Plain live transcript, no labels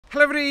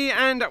Hello everybody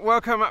and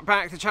welcome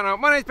back to the channel.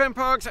 My name is Ben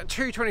Parks,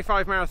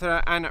 225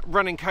 marathoner and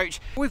running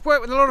coach. We've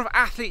worked with a lot of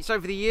athletes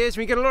over the years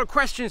and we get a lot of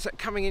questions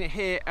coming in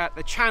here at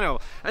the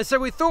channel. And so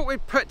we thought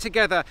we'd put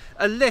together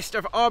a list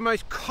of our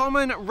most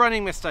common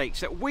running mistakes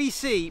that we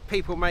see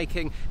people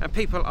making and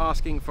people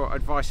asking for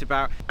advice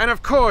about. And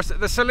of course,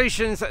 the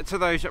solutions to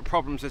those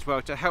problems as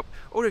well to help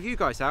all of you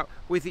guys out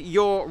with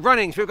your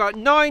runnings. We've got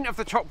 9 of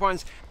the top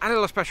ones and a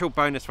little special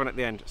bonus one at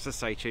the end, so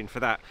stay tuned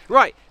for that.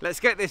 Right, let's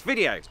get this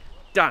video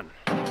done.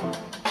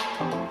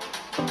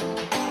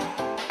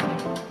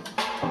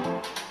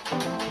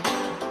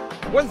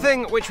 One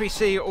thing which we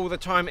see all the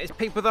time is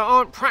people that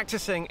aren't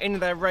practicing in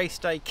their race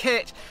day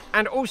kit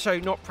and also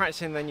not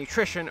practicing their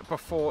nutrition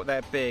before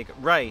their big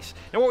race.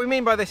 Now what we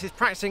mean by this is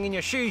practicing in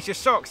your shoes, your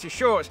socks, your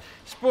shorts,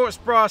 sports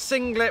bra,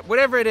 singlet,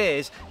 whatever it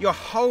is, your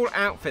whole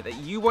outfit that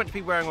you want to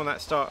be wearing on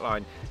that start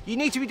line. You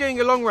need to be doing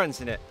your long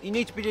runs in it, you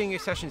need to be doing your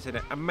sessions in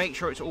it and make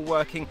sure it's all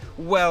working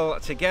well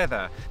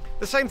together.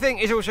 The same thing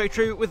is also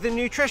true with the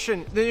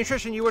nutrition. The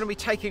nutrition you want to be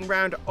taking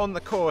around on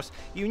the course,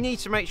 you need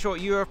to make sure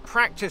you have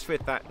practiced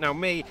with that. Now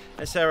me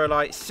and Sarah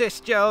like Cis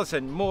gels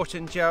and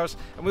Morton gels,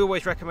 and we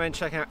always recommend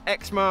checking out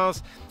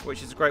X-Miles,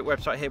 which is a great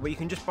website here where you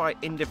can just buy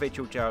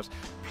individual gels.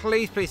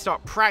 Please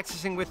start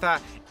practicing with that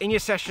in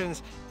your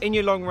sessions, in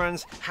your long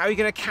runs, how you're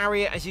going to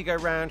carry it as you go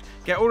around.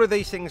 Get all of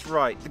these things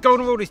right. The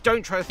golden rule is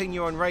don't try a thing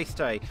new on race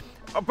day.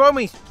 By all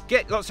means,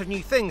 get lots of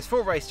new things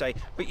for race day,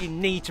 but you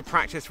need to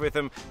practice with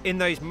them in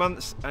those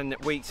months and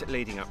weeks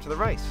leading up to the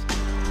race.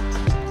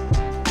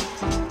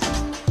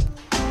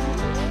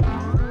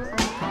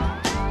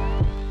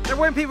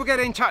 When people get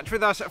in touch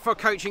with us for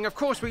coaching, of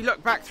course we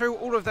look back through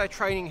all of their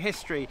training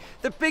history.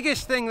 The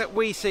biggest thing that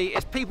we see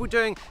is people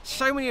doing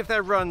so many of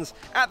their runs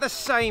at the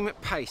same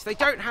pace. They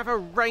don't have a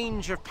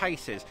range of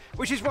paces,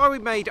 which is why we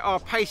made our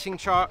pacing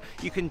chart.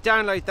 You can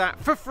download that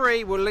for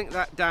free. We'll link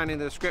that down in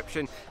the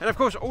description. And of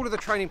course, all of the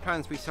training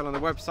plans we sell on the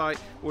website,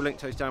 we'll link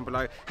those down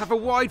below, have a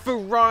wide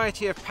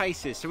variety of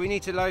paces. So we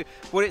need to know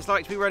what it's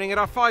like to be running at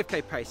our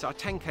 5K pace, our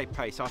 10K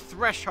pace, our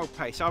threshold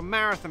pace, our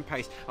marathon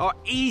pace. Our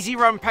easy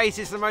run pace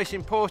is the most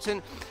important,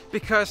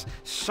 because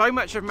so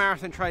much of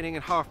marathon training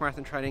and half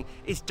marathon training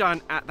is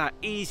done at that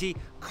easy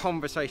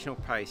conversational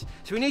pace.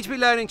 So we need to be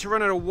learning to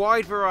run at a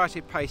wide variety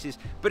of paces,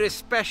 but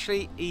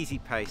especially easy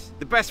pace.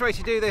 The best way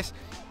to do this,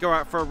 go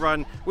out for a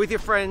run with your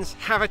friends,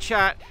 have a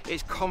chat.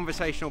 It's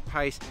conversational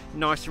pace,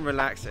 nice and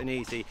relaxed and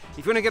easy. If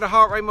you want to get a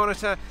heart rate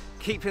monitor,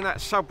 keeping that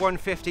sub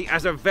 150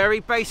 as a very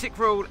basic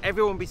rule.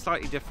 Everyone will be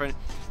slightly different,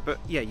 but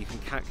yeah, you can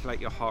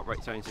calculate your heart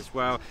rate zones as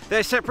well.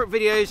 They're separate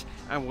videos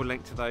and we'll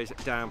link to those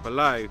down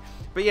below.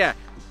 But yeah,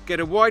 get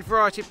a wide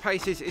variety of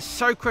paces is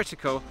so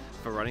critical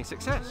for running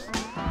success.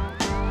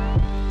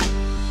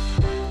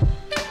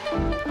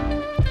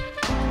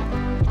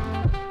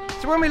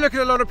 So when we look at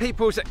a lot of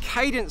people's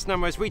cadence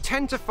numbers, we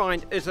tend to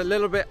find is a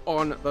little bit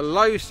on the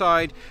low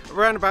side,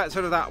 around about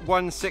sort of that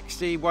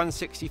 160,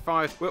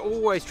 165. We're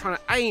always trying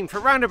to aim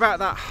for around about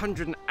that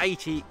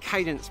 180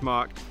 cadence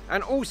mark.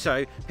 And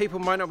also, people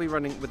might not be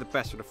running with the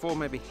best sort of form,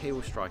 maybe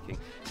heel striking.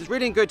 So it's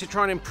really good to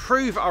try and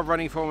improve our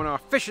running form and our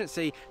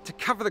efficiency to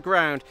cover the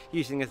ground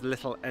using as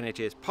little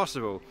energy as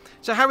possible.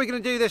 So how are we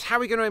going to do this? How are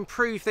we going to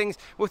improve things?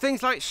 Well,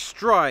 things like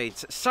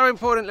strides, so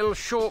important, little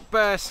short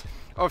bursts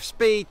of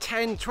speed,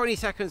 10, 20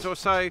 seconds or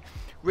so.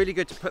 Really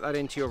good to put that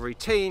into your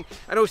routine.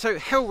 And also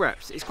hill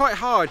reps. It's quite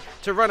hard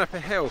to run up a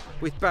hill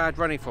with bad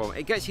running form.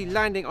 It gets you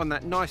landing on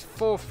that nice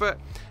forefoot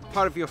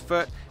part of your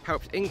foot,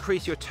 helps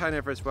increase your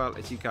turnover as well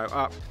as you go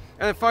up.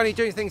 And then finally,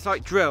 doing things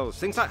like drills.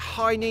 Things like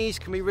high knees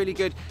can be really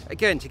good,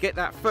 again, to get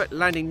that foot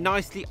landing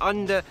nicely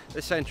under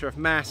the center of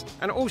mass.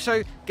 And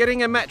also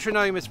getting a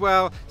metronome as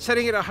well,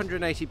 setting it at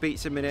 180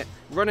 beats a minute,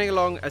 running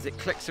along as it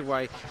clicks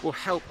away will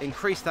help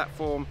increase that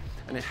form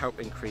and it help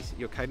increase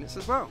your cadence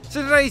as well.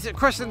 So today's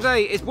question of the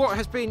day is, what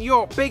has been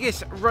your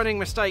biggest running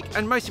mistake?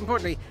 And most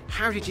importantly,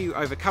 how did you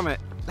overcome it?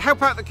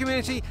 Help out the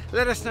community,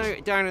 let us know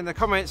down in the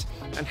comments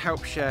and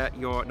help share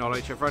your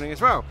knowledge of running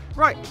as well.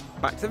 Right,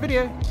 back to the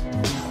video.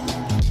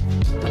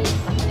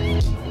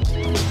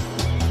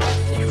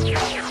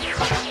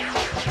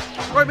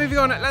 Right, moving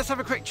on, let's have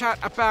a quick chat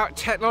about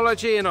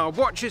technology and our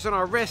watches on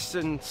our wrists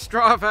and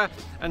Strava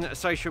and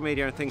social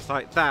media and things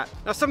like that.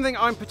 Now, something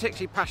I'm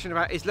particularly passionate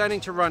about is learning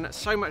to run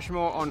so much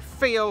more on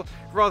feel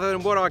rather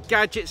than what our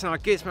gadgets and our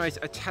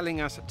gizmos are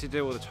telling us to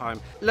do all the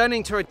time.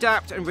 Learning to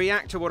adapt and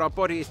react to what our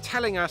body is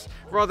telling us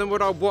rather than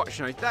what our watch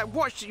knows.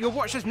 Your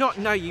watch does not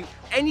know you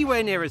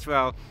anywhere near as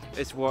well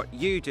as what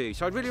you do.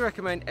 So I'd really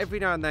recommend every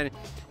now and then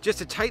just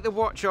to take the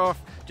watch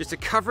off, just to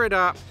cover it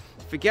up,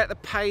 forget the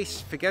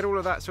pace, forget all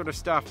of that sort of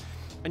stuff,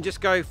 and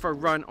just go for a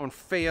run on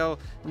feel,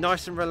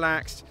 nice and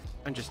relaxed,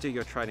 and just do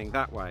your training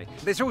that way.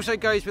 This also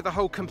goes with the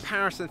whole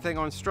comparison thing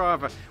on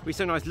Strava. We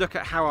sometimes look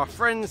at how our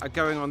friends are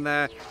going on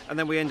there, and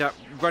then we end up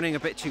running a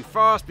bit too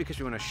fast because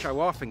we want to show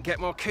off and get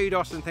more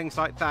kudos and things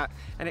like that,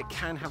 and it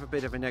can have a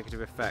bit of a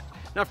negative effect.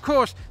 Now, of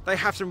course, they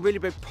have some really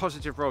big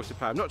positive roles to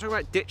play. I'm not talking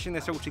about ditching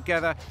this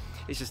altogether.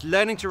 It's just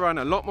learning to run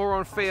a lot more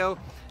on feel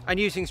and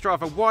using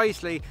Strava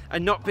wisely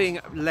and not being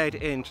led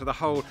into the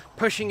whole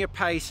pushing your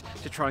pace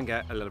to try and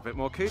get a little bit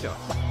more kudos.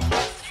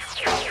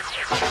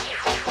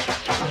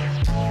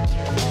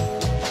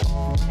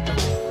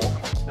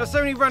 Now, so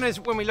many runners,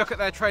 when we look at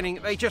their training,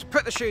 they just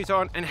put the shoes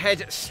on and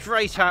head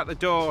straight out the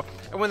door,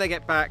 and when they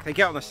get back, they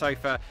get on the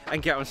sofa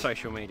and get on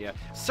social media.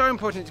 So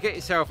important to get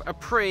yourself a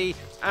pre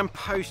and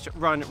post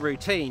run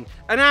routine.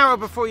 An hour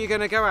before you're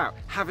going to go out,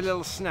 have a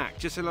little snack,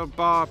 just a little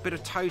bar, bit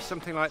of toast,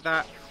 something like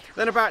that.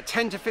 Then about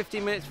 10 to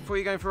 15 minutes before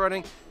you're going for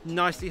running,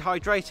 nicely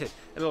hydrated,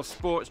 a little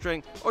sports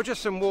drink or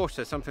just some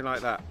water, something like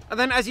that. And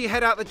then as you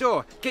head out the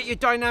door, get your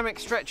dynamic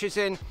stretches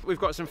in. We've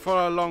got some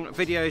follow along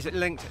videos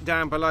linked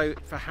down below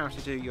for how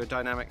to do your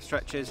dynamic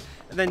stretches.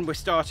 And then we're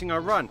starting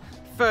our run.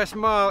 First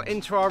mile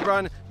into our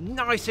run,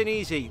 nice and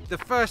easy. The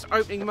first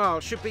opening mile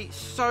should be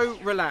so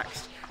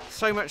relaxed,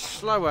 so much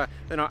slower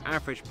than our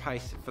average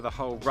pace for the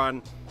whole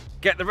run.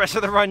 Get the rest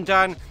of the run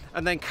done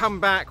and then come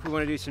back. We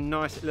want to do some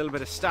nice little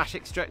bit of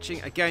static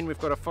stretching. Again, we've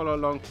got a follow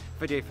along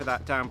video for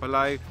that down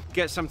below.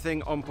 Get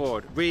something on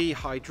board,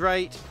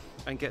 rehydrate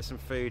and get some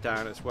food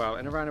down as well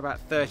in around about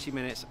 30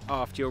 minutes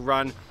after your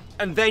run.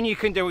 And then you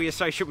can do all your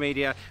social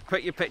media,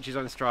 put your pictures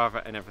on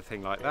Strava and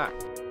everything like that.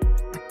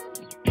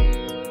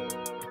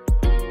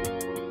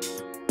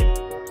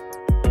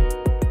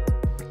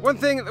 One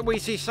thing that we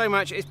see so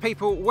much is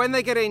people, when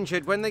they get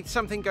injured, when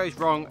something goes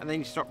wrong and they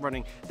need to stop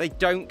running, they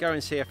don't go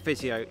and see a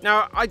physio.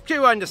 Now, I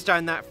do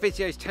understand that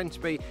physios tend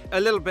to be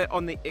a little bit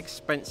on the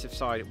expensive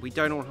side. We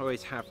don't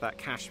always have that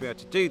cash to be able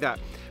to do that.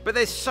 But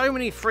there's so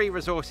many free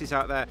resources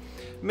out there.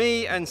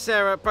 Me and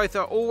Sarah both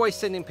are always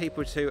sending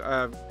people to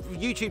a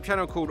YouTube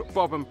channel called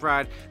Bob and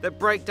Brad that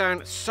break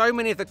down so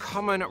many of the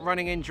common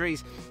running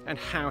injuries and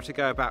how to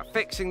go about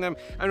fixing them.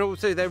 And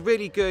also they're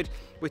really good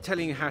with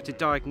telling you how to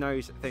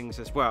diagnose things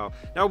as well.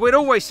 Now, we'd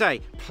always say,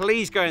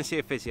 please go and see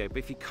a physio, but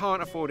if you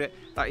can't afford it,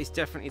 that is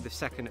definitely the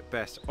second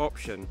best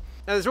option.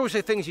 Now, there's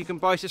also things you can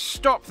buy to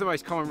stop the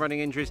most common running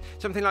injuries.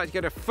 Something like to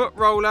get a foot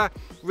roller,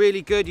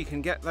 really good. You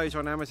can get those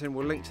on Amazon.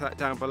 We'll link to that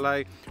down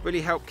below.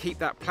 Really help keep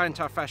that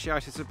plantar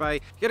fasciitis at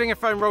bay. Getting a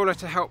foam roller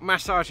to help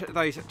massage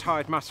those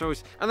tired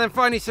muscles. And then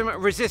finally, some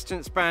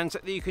resistance bands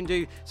that you can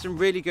do some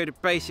really good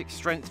basic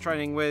strength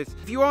training with.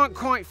 If you aren't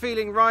quite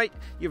feeling right,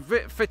 you're a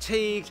bit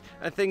fatigued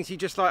and things, you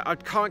just like, I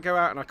can't go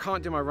out and I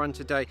can't do my run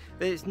today,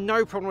 then it's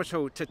no problem at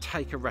all to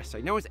take a rest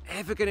day. No one's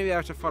ever going to be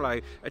able to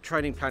follow a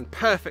training plan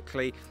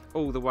perfectly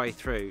all the way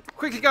through.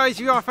 Quickly guys,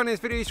 if you are finding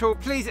this video useful,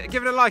 please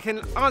give it a like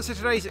and answer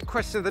today's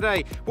question of the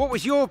day. What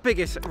was your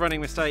biggest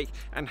running mistake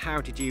and how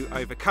did you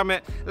overcome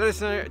it? Let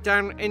us know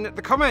down in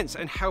the comments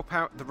and help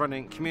out the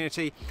running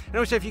community. And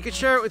also if you could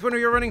share it with one of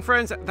your running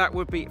friends, that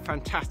would be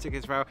fantastic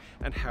as well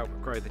and help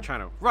grow the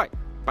channel. Right,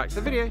 back to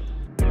the video.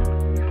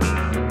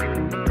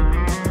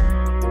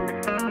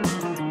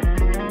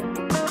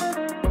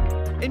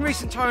 In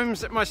recent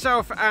times,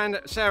 myself and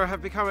Sarah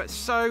have become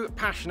so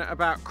passionate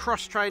about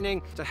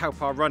cross-training to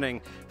help our running,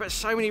 but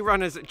so many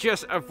runners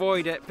just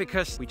avoid it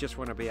because we just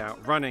want to be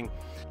out running.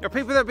 Now,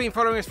 people that have been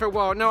following us for a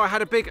while know I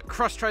had a big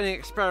cross-training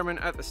experiment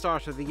at the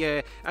start of the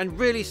year and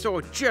really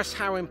saw just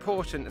how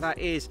important that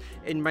is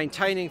in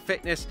maintaining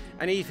fitness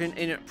and even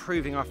in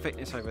improving our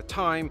fitness over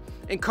time,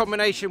 in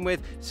combination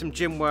with some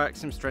gym work,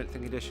 some strength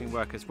and conditioning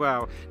work as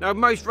well. Now,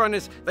 most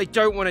runners, they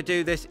don't want to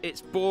do this.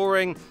 It's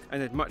boring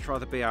and they'd much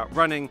rather be out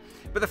running.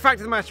 But the fact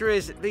of the matter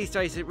is, these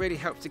days it really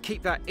helps to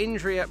keep that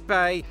injury at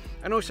bay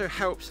and also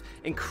helps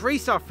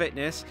increase our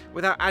fitness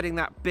without adding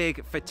that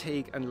big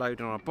fatigue and load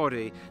on our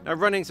body. Now,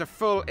 running's a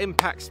full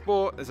impact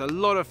sport. There's a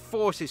lot of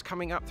forces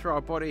coming up through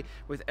our body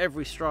with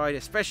every stride,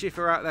 especially if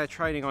we're out there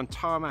training on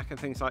tarmac and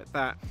things like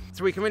that.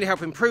 So we can really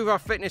help improve our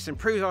fitness,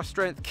 improve our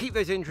strength, keep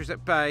those injuries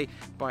at bay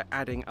by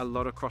adding a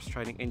lot of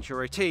cross-training into your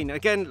routine.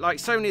 Again, like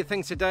so many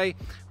things today,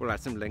 we'll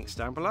add some links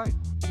down below.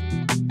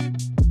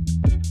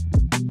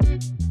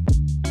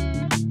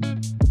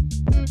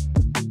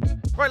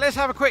 Right, let's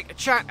have a quick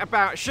chat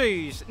about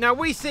shoes. Now,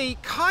 we see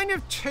kind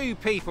of two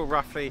people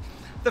roughly.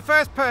 The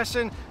first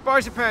person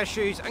buys a pair of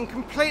shoes and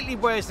completely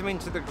wears them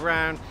into the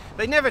ground.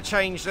 They never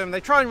change them.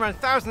 They try and run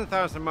thousands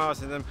and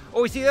miles in them.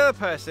 Or we see the other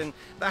person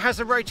that has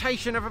a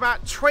rotation of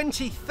about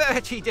 20,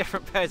 30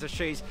 different pairs of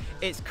shoes.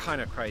 It's kind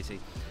of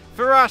crazy.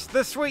 For us,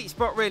 the sweet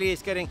spot really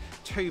is getting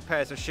two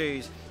pairs of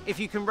shoes. If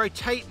you can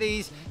rotate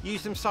these,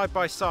 use them side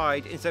by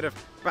side instead of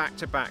back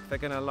to back, they're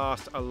going to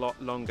last a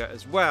lot longer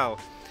as well.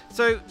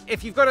 So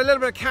if you've got a little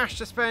bit of cash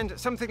to spend,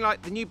 something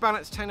like the New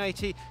Balance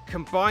 1080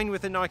 combined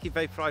with the Nike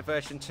Vaporfly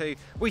version 2,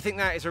 we think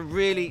that is a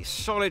really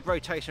solid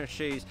rotation of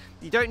shoes.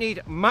 You don't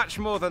need much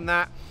more than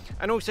that.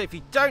 And also, if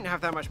you don't have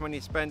that much money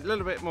to spend, a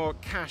little bit more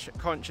cash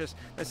conscious,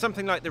 then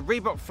something like the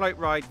Reebok Float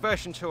Ride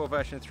version 2 or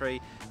version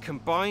 3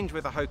 combined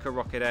with the Hoka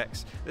Rocket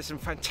X. There's some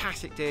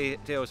fantastic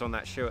deals on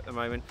that shoe at the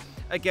moment.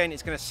 Again,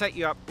 it's going to set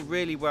you up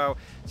really well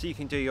so you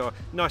can do your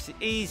nice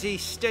and easy,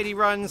 steady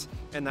runs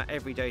in that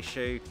everyday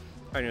shoe.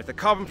 And with the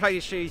carbon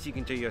plated shoes, you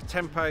can do your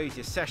tempos,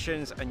 your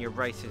sessions and your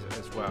races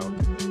as well.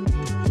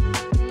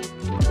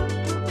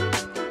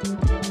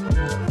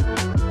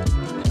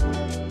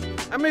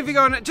 And moving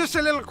on, just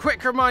a little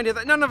quick reminder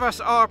that none of us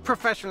are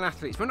professional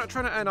athletes. We're not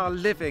trying to earn our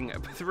living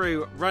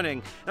through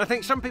running. And I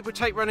think some people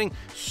take running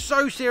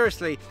so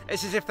seriously,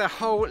 it's as if their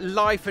whole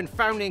life and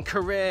family and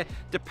career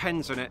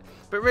depends on it.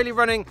 But really,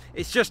 running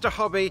is just a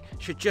hobby,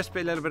 should just be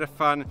a little bit of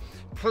fun.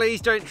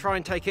 Please don't try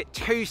and take it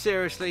too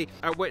seriously,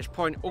 at which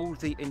point all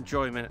the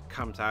enjoyment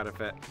comes out of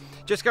it.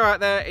 Just go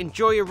out there,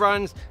 enjoy your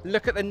runs,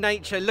 look at the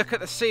nature, look at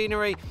the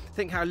scenery,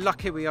 think how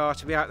lucky we are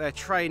to be out there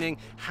training,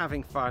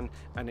 having fun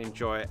and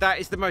enjoy it. That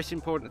is the most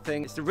important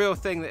thing. It's the real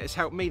thing that has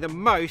helped me the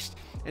most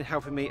in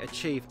helping me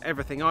achieve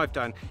everything I've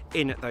done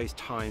in those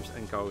times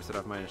and goals that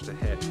I've managed to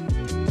hit.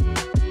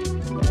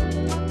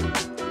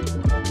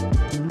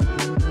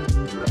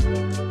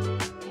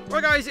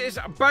 Well guys, it's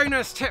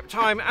bonus tip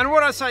time, and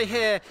what I say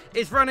here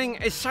is running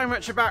is so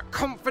much about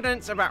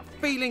confidence, about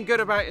feeling good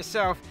about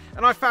yourself,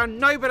 and I found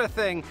no better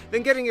thing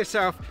than getting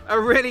yourself a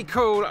really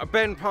cool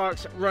Ben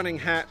Parks running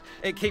hat.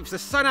 It keeps the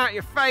sun out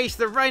your face,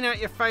 the rain out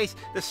your face,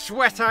 the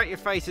sweat out your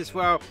face as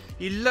well.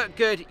 You look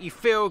good, you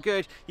feel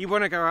good, you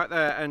want to go out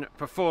there and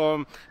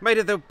perform. Made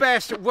of the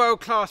best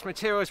world-class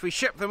materials. We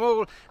ship them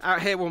all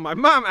out here. Well, my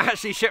mum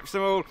actually ships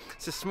them all.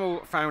 It's a small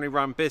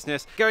family-run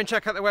business. Go and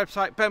check out the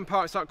website,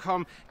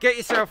 benparks.com. Get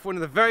yourself one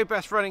of the very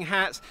best running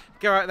hats.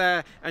 Go out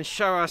there and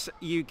show us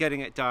you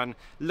getting it done,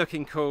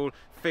 looking cool,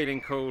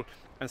 feeling cool,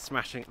 and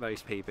smashing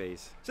those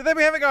PBs. So there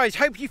we have it guys,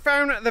 hope you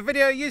found the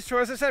video useful.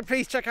 As I said,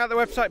 please check out the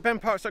website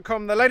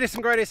benparks.com, the latest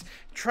and greatest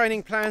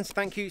training plans.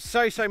 Thank you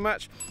so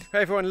much for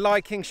everyone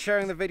liking,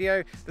 sharing the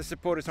video, the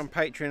supporters on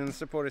Patreon and the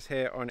supporters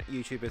here on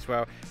YouTube as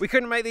well. We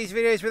couldn't make these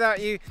videos without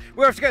you.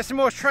 We'll have to get some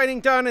more training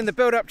done in the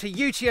build up to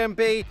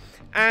UTMB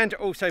and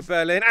also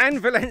Berlin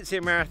and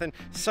Valencia Marathon.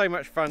 So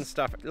much fun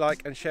stuff.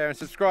 Like and share and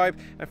subscribe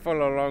and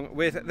follow along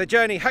with the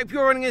journey. Hope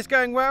your running is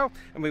going well,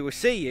 and we will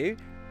see you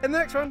in the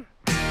next one.